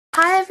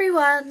Hi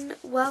everyone,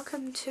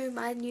 welcome to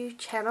my new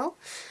channel.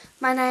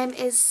 My name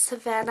is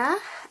Savannah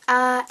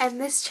and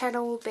this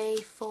channel will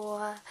be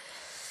for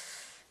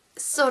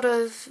sort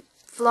of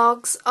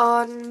vlogs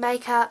on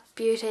makeup,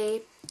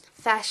 beauty,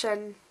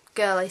 fashion,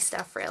 girly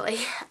stuff really.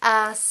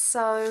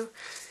 So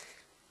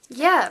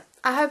yeah,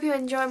 I hope you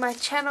enjoy my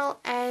channel,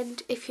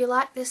 and if you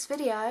like this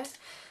video,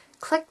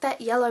 click that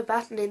yellow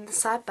button in the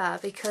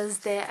sidebar because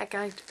there are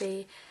going to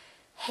be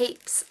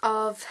heaps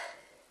of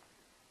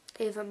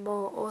even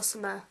more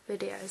awesomer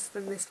videos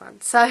than this one.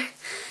 So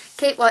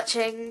keep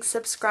watching,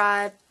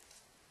 subscribe,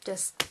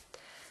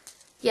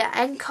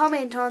 and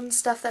comment on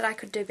stuff that I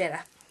could do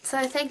better.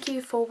 So thank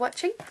you for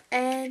watching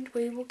and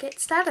we will get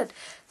started.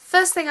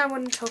 First thing I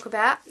want to talk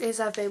about is,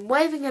 I've been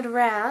waving it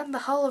around the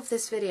whole of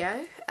this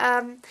video,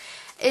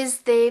 is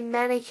the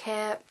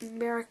Manicare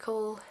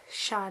Miracle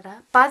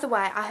Shiner. By the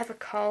way, I have a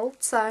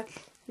cold, so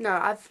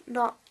no,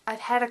 I've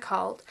had a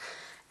cold.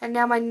 And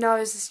now my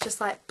nose is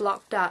just like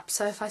blocked up,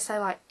 so if I say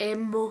like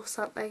M or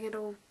something, it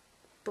all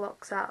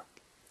blocks up.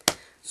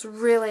 It's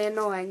really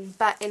annoying,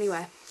 but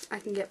anyway, I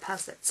can get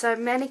past it. So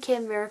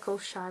Manicare Miracle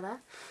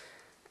Shiner,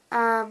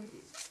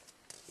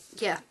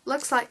 yeah,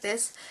 looks like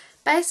this.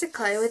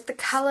 Basically, with the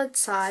coloured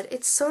side,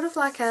 it's sort of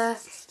like a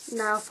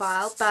nail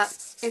file, but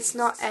it's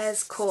not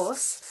as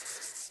coarse.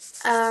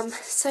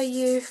 So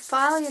you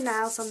file your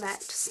nails on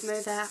that to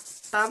smooth out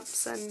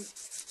bumps and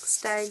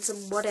stains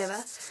and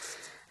whatever.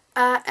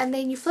 And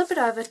then you flip it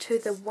over to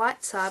the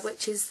white side,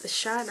 which is the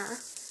shiner.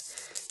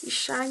 You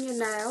shine your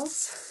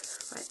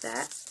nails like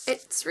that.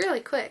 It's really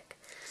quick.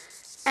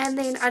 And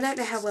then, I don't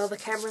know how well the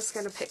camera's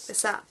going to pick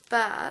this up,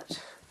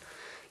 but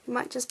you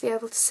might just be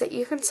able to see.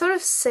 You can sort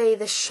of see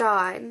the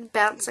shine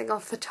bouncing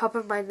off the top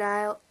of my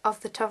nail, off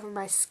the top of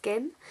my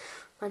skin.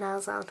 My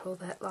nails aren't all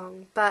that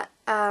long, but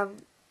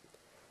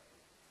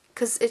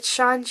because it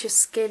shines your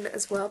skin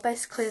as well.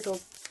 Basically,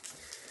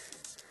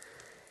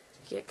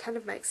 it kind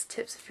of makes the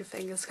tips of your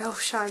fingers go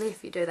shiny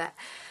if you do that.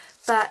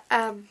 But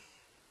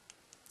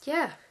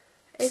yeah,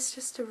 it's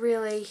just a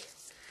really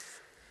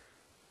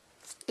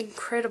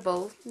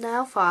incredible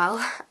nail file.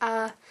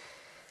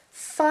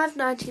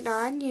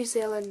 $5.99 New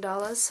Zealand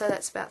dollars, so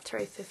that's about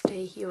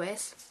 $3.50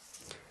 US.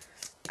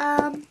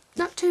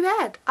 Not too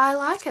bad. I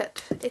like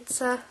it.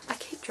 It's I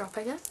keep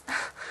dropping it.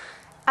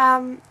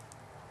 Yeah,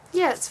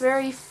 it's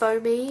very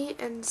foamy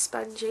and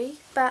spongy,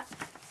 but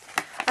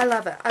I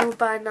love it. I will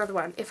buy another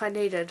one if I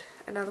needed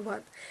another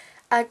one.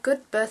 A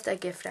good birthday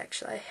gift,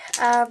 actually.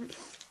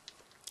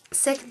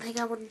 Second thing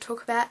I want to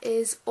talk about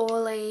is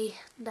Orly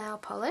nail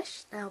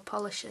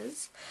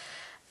polishes.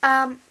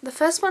 The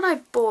first one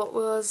I bought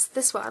was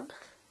this one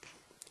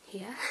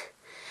here.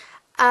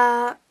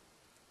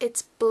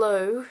 It's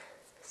blue,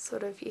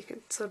 sort of. You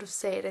can sort of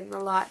see it in the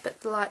light,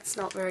 but the light's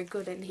not very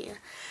good in here.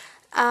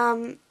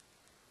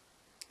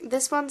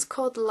 This one's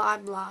called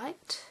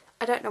Limelight.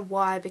 I don't know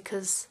why,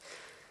 because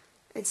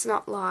it's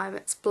not lime,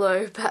 it's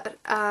blue, but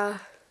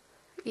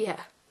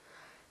yeah.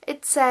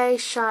 It's a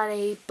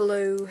shiny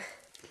blue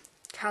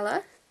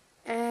colour,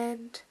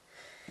 and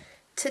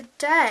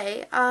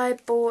today I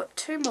bought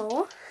two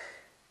more.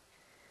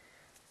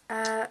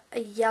 A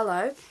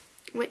yellow,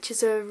 which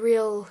is a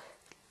real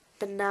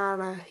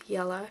banana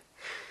yellow,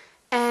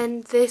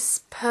 and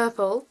this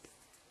purple,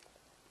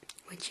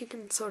 which you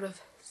can sort of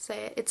see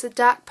it. It's a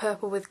dark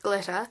purple with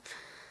glitter.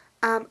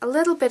 A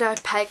little bit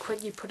opaque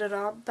when you put it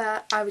on,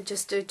 but I would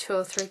just do 2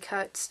 or 3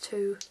 coats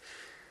to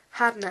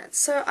harden it.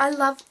 So I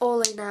love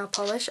Orly nail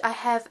polish. I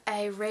have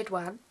a red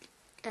one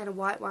and a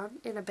white one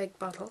in a big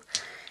bottle.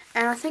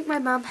 And I think my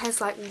mum has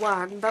like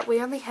one, but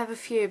we only have a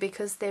few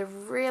because they're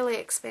really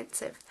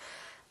expensive.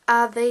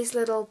 These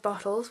little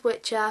bottles,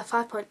 which are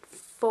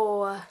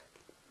 5.4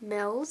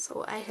 mils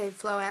or 18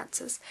 flow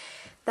ounces,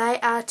 they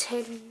are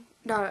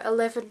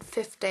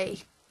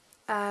 $11.50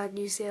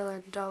 New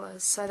Zealand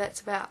dollars. So that's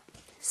about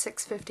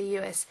 $6.50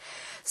 US.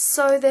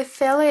 So they're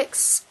fairly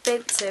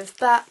expensive,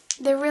 but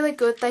they're really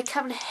good. They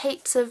come in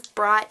heaps of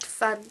bright,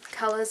 fun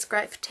colours,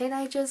 great for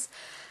teenagers.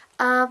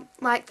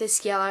 Like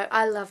this yellow,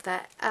 I love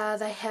that.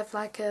 They have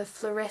like a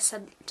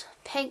fluorescent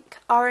pink,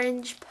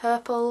 orange,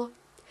 purple,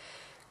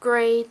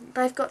 green.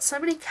 They've got so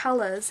many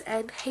colours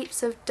and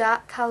heaps of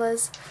dark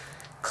colours,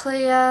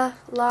 clear,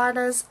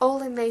 liners,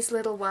 all in these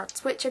little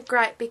ones, which are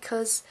great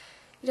because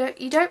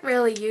you don't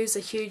really use a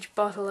huge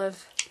bottle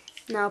of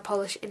nail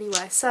polish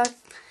anyway, so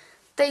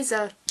these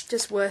are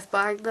just worth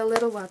buying, the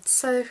little ones.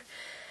 So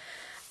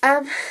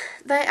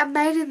they are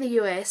made in the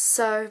US,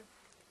 so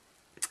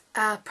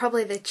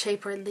probably they're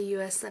cheaper in the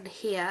US than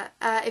here.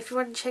 If you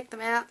want to check them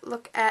out,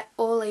 look at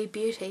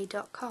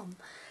orlybeauty.com.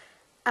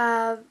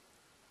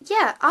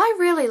 Yeah, I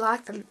really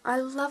like them. I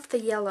love the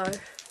yellow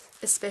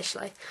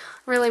especially.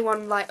 I really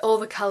want like all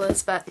the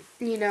colours, but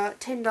you know,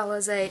 at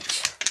 $10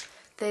 each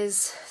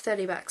there's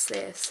 30 bucks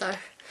there, so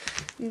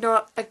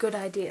not a good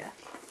idea.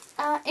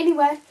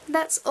 Anyway,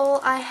 that's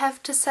all I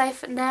have to say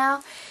for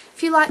now.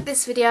 If you like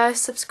this video,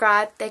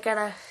 subscribe. They're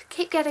gonna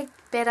keep getting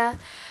betterer,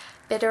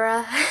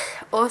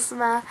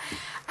 awesomer.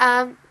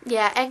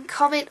 Yeah, and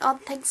comment on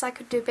things I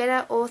could do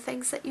better or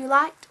things that you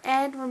liked.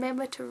 and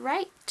remember to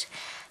rate.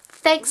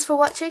 Thanks for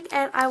watching,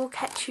 and I will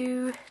catch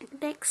you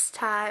next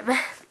time.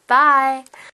 Bye!